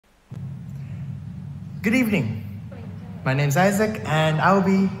Good evening. My name's Isaac, and I will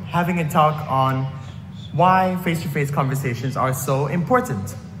be having a talk on why face-to-face conversations are so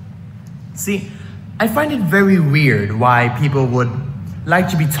important. See, I find it very weird why people would like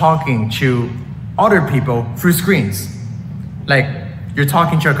to be talking to other people through screens. Like, you're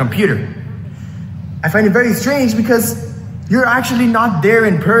talking to a computer. I find it very strange because you're actually not there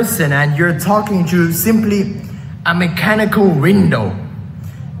in person and you're talking to simply a mechanical window.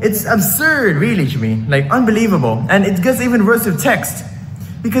 It's absurd, really, to me, like unbelievable. And it gets even worse with text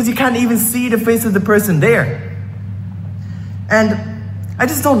because you can't even see the face of the person there. And I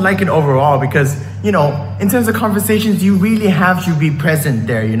just don't like it overall because, in terms of conversations, you really have to be present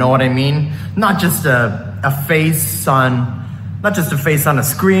there, you know what I mean? Not just a face on a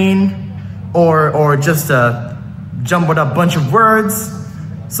screen or just a jumbled up bunch of words.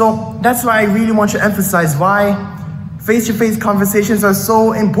 So that's why I really want to emphasize why face-to-face conversations are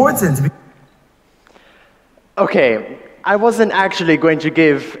so important. Okay, I wasn't actually going to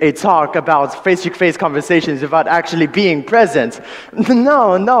give a talk about face-to-face conversations without actually being present.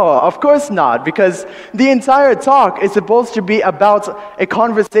 No, of course not, because the entire talk is supposed to be about a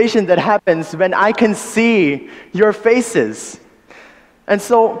conversation that happens when I can see your faces. And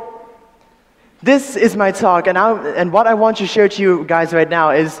so, this is my talk, and what I want to share to you guys right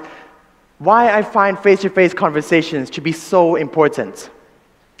now is why I find face-to-face conversations to be so important.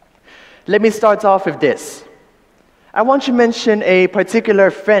 Let me start off with this. I want to mention a particular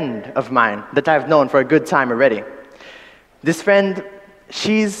friend of mine that I've known for a good time already. This friend,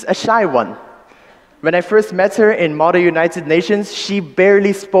 she's a shy one. When I first met her in Model United Nations, she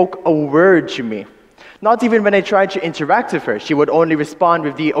barely spoke a word to me. Not even when I tried to interact with her. She would only respond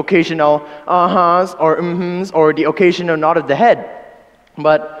with the occasional uh-huhs or mm-hms or the occasional nod of the head.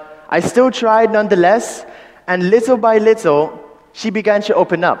 But I still tried nonetheless, and little by little, she began to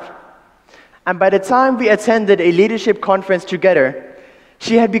open up. And by the time we attended a leadership conference together,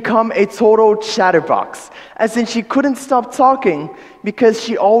 she had become a total chatterbox, as in she couldn't stop talking because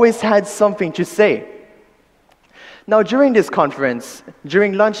she always had something to say. Now, during this conference,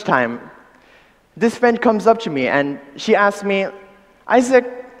 during lunchtime, this friend comes up to me and she asks me, "Isaac,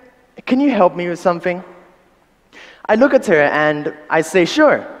 can you help me with something?" I look at her and I say,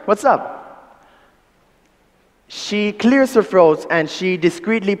 "Sure, what's up?" She clears her throat and she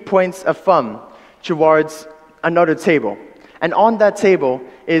discreetly points a thumb towards another table. And on that table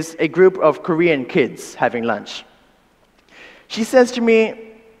is a group of Korean kids having lunch. She says to me,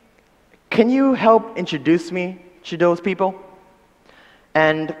 "Can you help introduce me to those people?"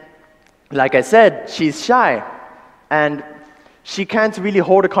 And like I said, she's shy and she can't really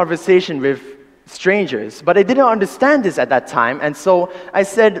hold a conversation with strangers. But I didn't understand this at that time, and so I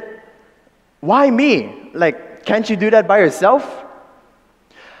said, "Why me? Like, can't you do that by yourself?"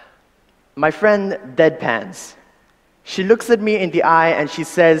 My friend deadpans. She looks at me in the eye and she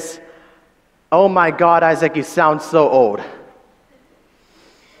says, "Oh my God, Isaac, you sound so old."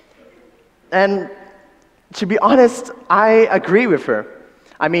 And to be honest, I agree with her.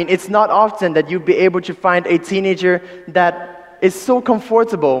 I mean, it's not often that you'd be able to find a teenager that is so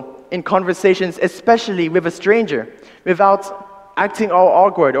comfortable in conversations, especially with a stranger, without acting all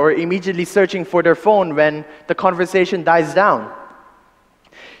awkward or immediately searching for their phone when the conversation dies down.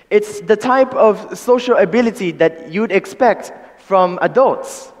 It's the type of social ability that you'd expect from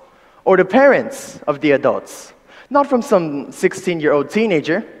adults or the parents of the adults, not from some 16-year-old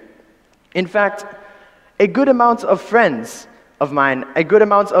teenager. In fact, a good amount of friends of mine, a good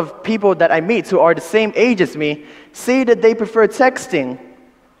amount of people that I meet who are the same age as me, say that they prefer texting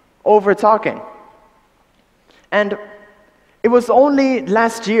over talking. And it was only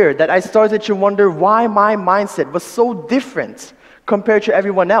last year that I started to wonder why my mindset was so different compared to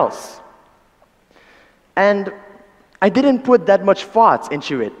everyone else. And I didn't put that much thought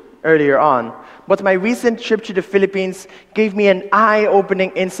into it earlier on, but my recent trip to the Philippines gave me an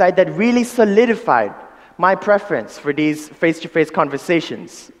eye-opening insight that really solidified my preference for these face-to-face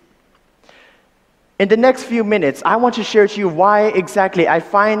conversations. In the next few minutes, I want to share to you why exactly I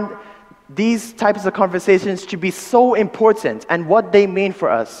find these types of conversations to be so important and what they mean for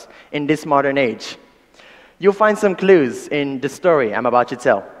us in this modern age. You'll find some clues in the story I'm about to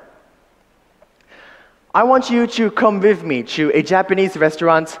tell. I want you to come with me to a Japanese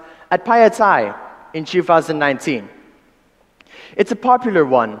restaurant at Payatai in 2019. It's a popular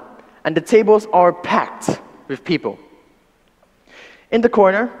one, and the tables are packed with people. In the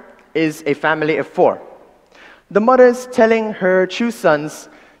corner is a family of 4. The mother's telling her 2 sons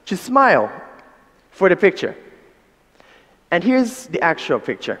to smile for the picture. And here's the actual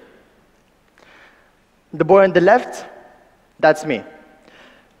picture. The boy on the left, that's me.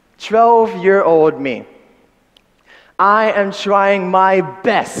 12-year-old me. I am trying my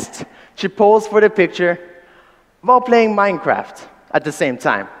best to pose for the picture while playing Minecraft at the same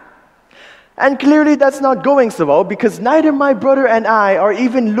time. And clearly that's not going so well because neither my brother and I are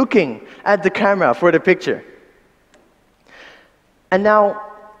even looking at the camera for the picture. And now,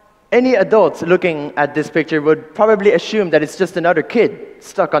 any adult looking at this picture would probably assume that it's just another kid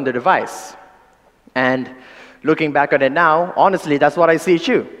stuck on the device. And looking back on it now, honestly, that's what I see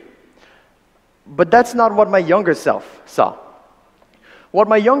too. But that's not what my younger self saw. What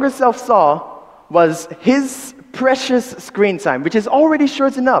my younger self saw was his precious screen time, which is already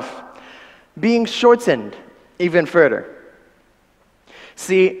short enough, being shortened even further.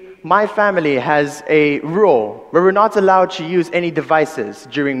 See, my family has a rule where we're not allowed to use any devices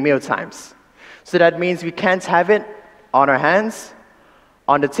during meal times. So that means we can't have it on our hands,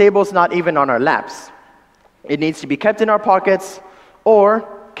 on the tables, not even on our laps. It needs to be kept in our pockets or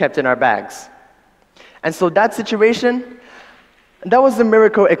kept in our bags. And so that situation, that was a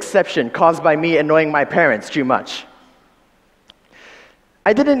miracle exception caused by me annoying my parents too much.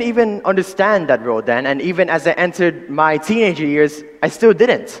 I didn't even understand that rule then, and even as I entered my teenager years, I still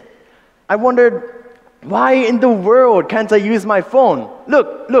didn't. I wondered, why in the world can't I use my phone?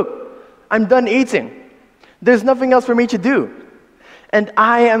 Look, I'm done eating. There's nothing else for me to do. And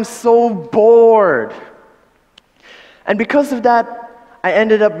I am so bored. And because of that, I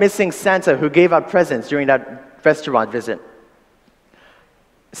ended up missing Santa, who gave out presents during that restaurant visit.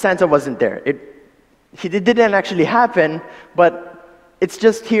 Santa wasn't there. It didn't actually happen, but it's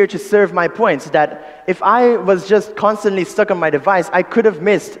just here to serve my points that if I was just constantly stuck on my device, I could have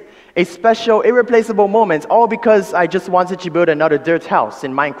missed a special, irreplaceable moment, all because I just wanted to build another dirt house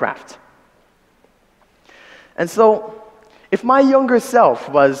in Minecraft. And so, if my younger self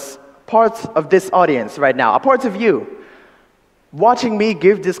was part of this audience right now, a part of you, watching me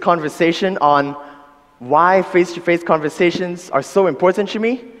give this conversation on why face-to-face conversations are so important to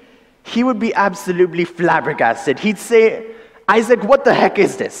me, he would be absolutely flabbergasted. He'd say, Isaac, what the heck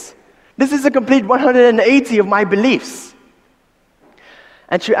is this? This is a complete 180 of my beliefs.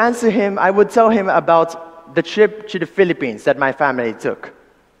 And to answer him, I would tell him about the trip to the Philippines that my family took.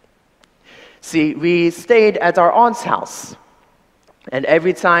 See, we stayed at our aunt's house. And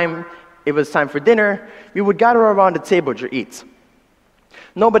every time it was time for dinner, we would gather around the table to eat.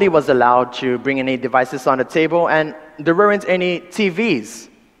 Nobody was allowed to bring any devices on the table, and there weren't any TVs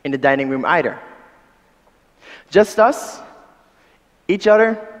in the dining room either. Just us, each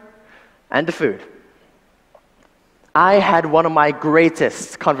other, and the food. I had one of my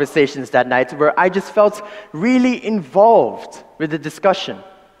greatest conversations that night where I just felt really involved with the discussion.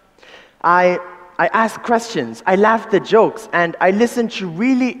 I asked questions, I laughed at jokes, and I listened to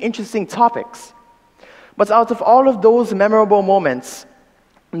really interesting topics. But out of all of those memorable moments,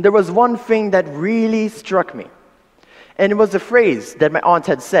 there was one thing that really struck me. And it was a phrase that my aunt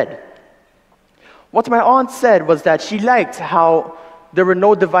had said. What my aunt said was that she liked how there were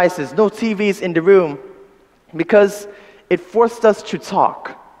no devices, no TVs in the room, because it forced us to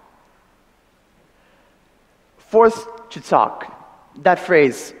talk. Forced to talk. That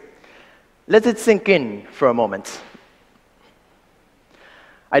phrase, let it sink in for a moment.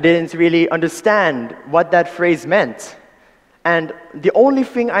 I didn't really understand what that phrase meant. And the only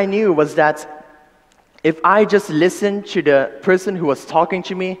thing I knew was that if I just listened to the person who was talking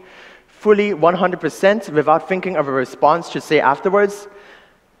to me fully 100% without thinking of a response to say afterwards,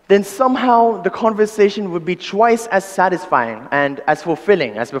 then somehow the conversation would be twice as satisfying and as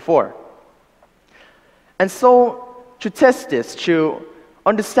fulfilling as before. And so, to test this, to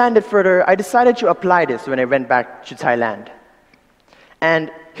understand it further, I decided to apply this when I went back to Thailand.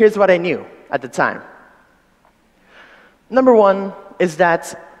 And here's what I knew at the time. Number one is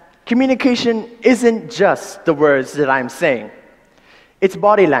that communication isn't just the words that I'm saying. It's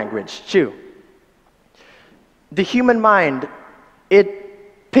body language, too. The human mind,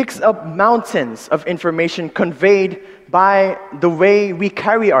 it picks up mountains of information conveyed by the way we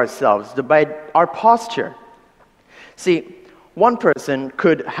carry ourselves, by our posture. See, one person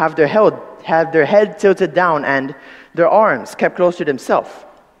could have their head tilted down and their arms kept close to themselves.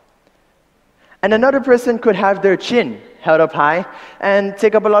 And another person could have their chin held up high and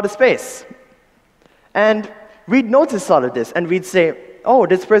take up a lot of space. And we'd notice all of this, and we'd say, oh,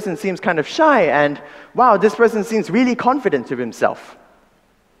 this person seems kind of shy, and wow, this person seems really confident of himself.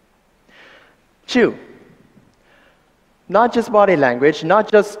 Two, not just body language,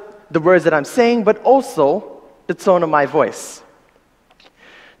 not just the words that I'm saying, but also the tone of my voice.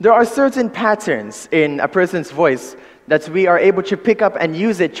 There are certain patterns in a person's voice that we are able to pick up and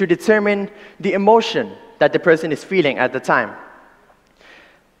use it to determine the emotion that the person is feeling at the time.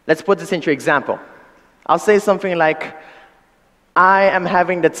 Let's put this into example. I'll say something like, I am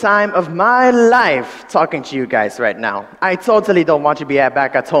having the time of my life talking to you guys right now. I totally don't want to be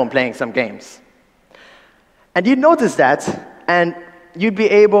back at home playing some games. And you'd notice that, and you'd be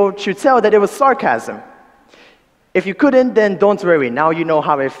able to tell that it was sarcasm. If you couldn't, then don't worry. Now you know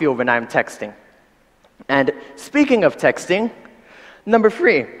how I feel when I'm texting. And speaking of texting, number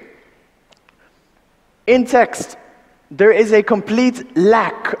 3. In text, there is a complete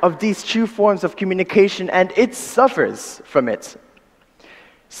lack of these two forms of communication, and it suffers from it.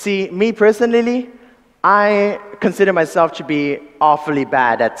 See, me personally, I consider myself to be awfully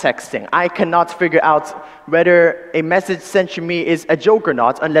bad at texting. I cannot figure out whether a message sent to me is a joke or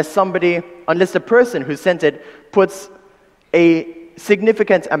not unless the person who sent it puts a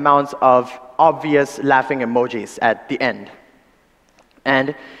significant amount of obvious laughing emojis at the end.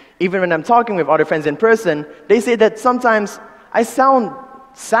 And even when I'm talking with other friends in person, they say that sometimes I sound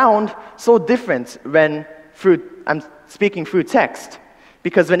so different when I'm speaking through text.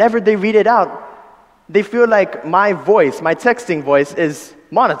 Because whenever they read it out, they feel like my voice, my texting voice, is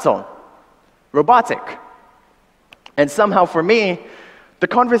monotone, robotic. And somehow for me, the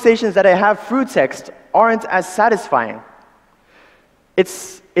conversations that I have through text aren't as satisfying.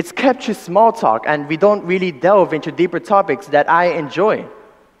 It's kept to small talk, and we don't really delve into deeper topics that I enjoy.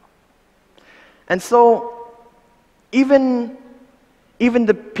 And so, even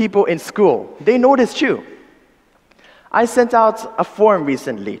the people in school, they notice too. I sent out a form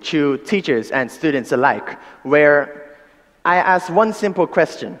recently to teachers and students alike, where I asked one simple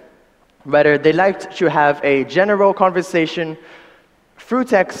question, whether they liked to have a general conversation through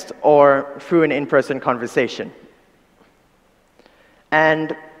text or through an in-person conversation.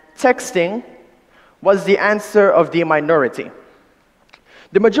 And texting was the answer of the minority.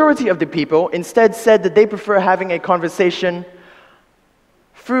 The majority of the people instead said that they prefer having a conversation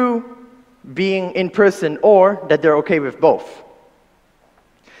through being in person, or that they're okay with both.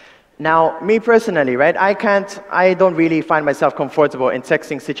 Now, me personally, right, I don't really find myself comfortable in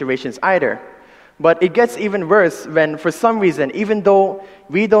texting situations either. But it gets even worse when, for some reason, even though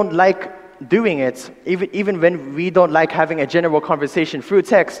we don't like doing it, even when we don't like having a general conversation through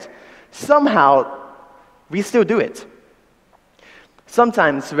text, somehow we still do it.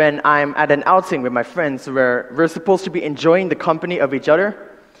 Sometimes when I'm at an outing with my friends where we're supposed to be enjoying the company of each other,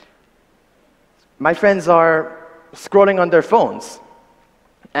 my friends are scrolling on their phones.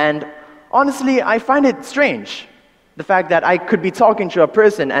 And honestly, I find it strange, the fact that I could be talking to a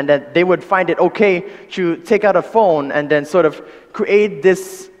person and that they would find it okay to take out a phone and then sort of create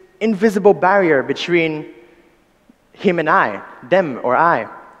this invisible barrier between him and I, them or I.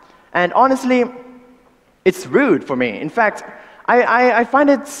 And honestly, it's rude for me. In fact, I find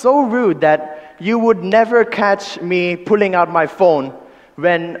it so rude that you would never catch me pulling out my phone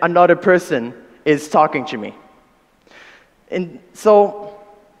when another person is talking to me. And so,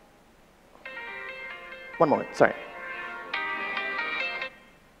 one moment, sorry.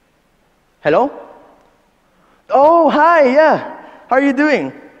 Hello? Oh, hi, yeah. How are you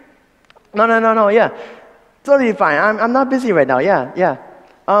doing? No, yeah. Totally fine. I'm not busy right now, yeah.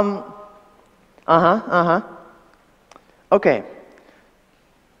 Okay.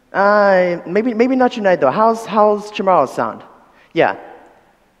 Maybe not tonight though. How's tomorrow sound? Yeah.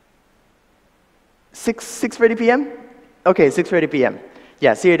 6:30 p.m.? Okay, 6:30 p.m.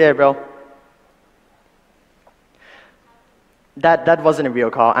 Yeah, see you there, bro. That wasn't a real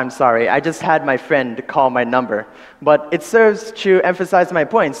call, I'm sorry. I just had my friend call my number. But it serves to emphasize my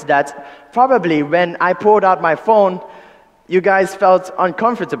points that probably when I pulled out my phone, you guys felt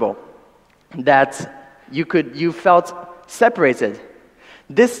uncomfortable. That you felt separated,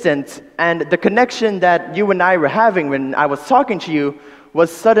 distant, and the connection that you and I were having when I was talking to you was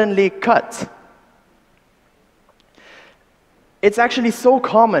suddenly cut. It's actually so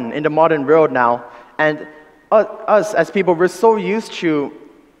common in the modern world now, and us as people, we're so used to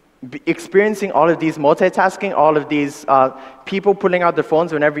experiencing all of these multitasking, all of these people pulling out their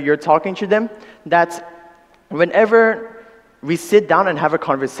phones whenever you're talking to them, that whenever we sit down and have a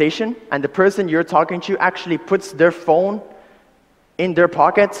conversation and the person you're talking to actually puts their phone in their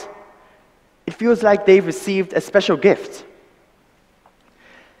pocket, it feels like they've received a special gift.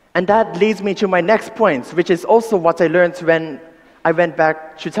 And that leads me to my next point, which is also what I learned when I went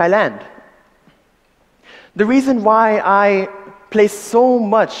back to Thailand. The reason why I place so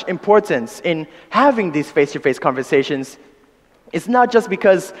much importance in having these face-to-face conversations is not just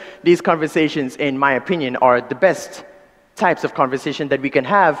because these conversations, in my opinion, are the best types of conversation that we can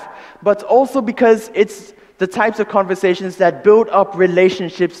have, but also because it's the types of conversations that build up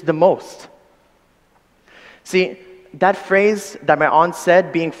relationships the most. See, that phrase that my aunt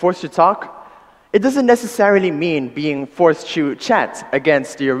said, being forced to talk, it doesn't necessarily mean being forced to chat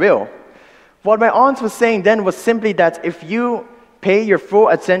against your will. What my aunt was saying then was simply that if you pay your full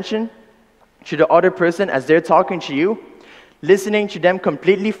attention to the other person as they're talking to you, listening to them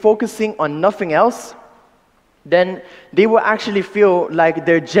completely, focusing on nothing else, then they will actually feel like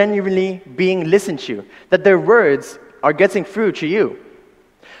they're genuinely being listened to, that their words are getting through to you,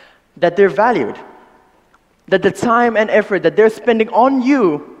 that they're valued, that the time and effort that they're spending on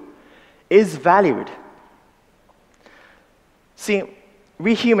you is valued. See,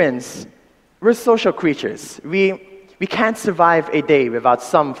 we humans, we're social creatures. We can't survive a day without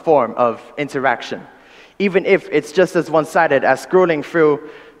some form of interaction, even if it's just as one-sided as scrolling through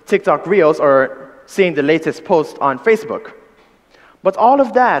TikTok Reels or seeing the latest post on Facebook. But all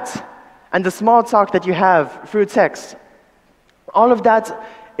of that, and the small talk that you have through text, all of that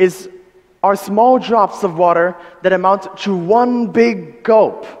are small drops of water that amount to one big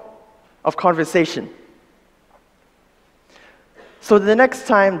gulp of conversation. So the next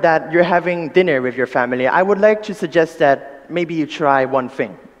time that you're having dinner with your family, I would like to suggest that maybe you try one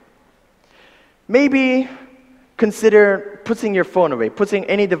thing. Maybe consider putting your phone away, putting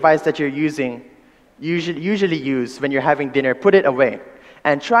any device that you're usually use when you're having dinner, put it away,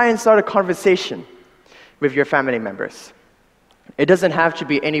 and try and start a conversation with your family members. It doesn't have to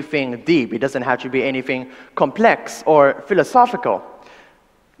be anything deep. It doesn't have to be anything complex or philosophical.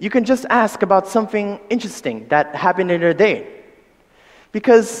 You can just ask about something interesting that happened in your day.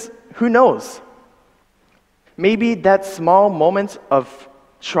 Because who knows? Maybe that small moment of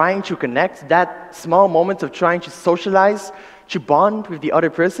trying to connect, that small moment of trying to socialize, to bond with the other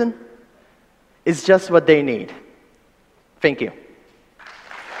person, is just what they need. Thank you.